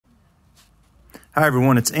Hi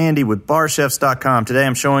everyone, it's Andy with barchefs.com. Today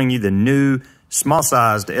I'm showing you the new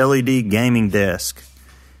small-sized LED gaming desk.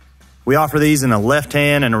 We offer these in a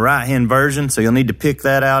left-hand and a right-hand version, so you'll need to pick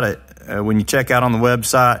that out when you check out on the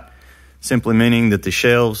website, simply meaning that the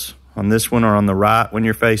shelves on this one are on the right when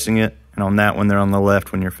you're facing it, and on that one they're on the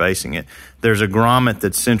left when you're facing it. There's a grommet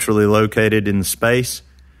that's centrally located in the space,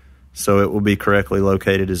 so it will be correctly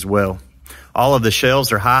located as well. All of the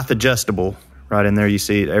shelves are height adjustable. Right in there you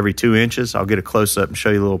see it every 2 inches. I'll get a close-up and show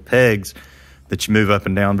you little pegs that you move up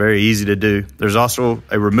and down. Very easy to do. There's also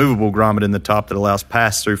a removable grommet in the top that allows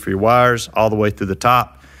pass-through for your wires all the way through the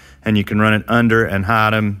top, and you can run it under and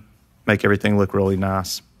hide them, make everything look really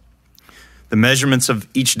nice. The measurements of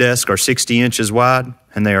each desk are 60 inches wide,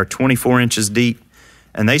 and they are 24 inches deep,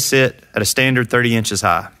 and they sit at a standard 30 inches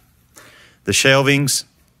high. The shelves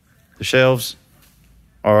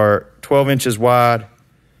are 12 inches wide,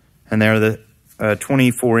 and they're the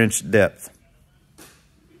 24-inch depth.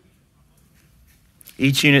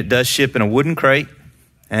 Each unit does ship in a wooden crate,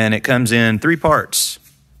 and it comes in 3 parts: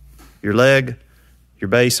 your leg, your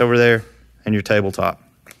base over there, and your tabletop.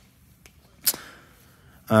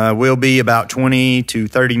 Will be about 20 to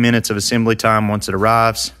 30 minutes of assembly time once it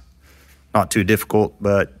arrives. Not too difficult,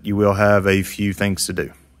 but you will have a few things to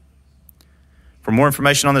do. For more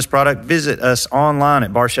information on this product, visit us online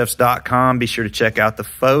at barchefs.com. Be sure to check out the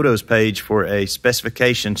photos page for a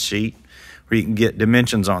specification sheet where you can get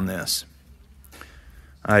dimensions on this.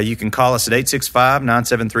 You can call us at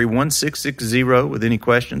 865-973-1660 with any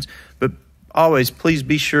questions. But always, please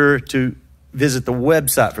be sure to visit the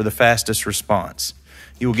website for the fastest response.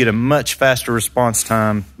 You will get a much faster response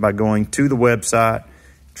time by going to the website.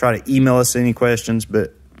 Try to email us any questions,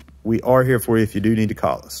 but we are here for you if you do need to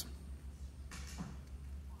call us.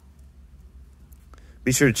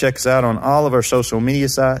 Be sure to check us out on all of our social media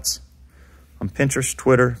sites, on Pinterest,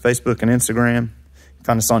 Twitter, Facebook, and Instagram. You can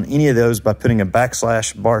find us on any of those by putting a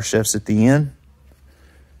 /barchefs at the end.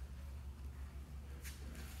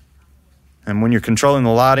 And when you're controlling the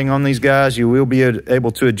lighting on these guys, you will be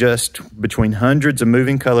able to adjust between hundreds of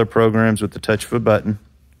moving color programs with the touch of a button.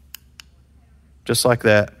 Just like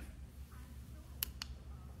that.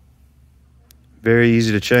 Very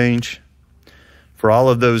easy to change. For all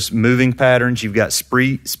of those moving patterns, you've got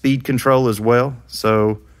speed control as well, so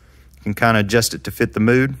you can kind of adjust it to fit the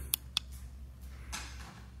mood.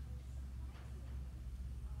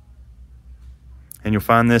 And you'll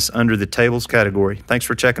find this under the tables category. Thanks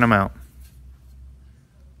for checking them out.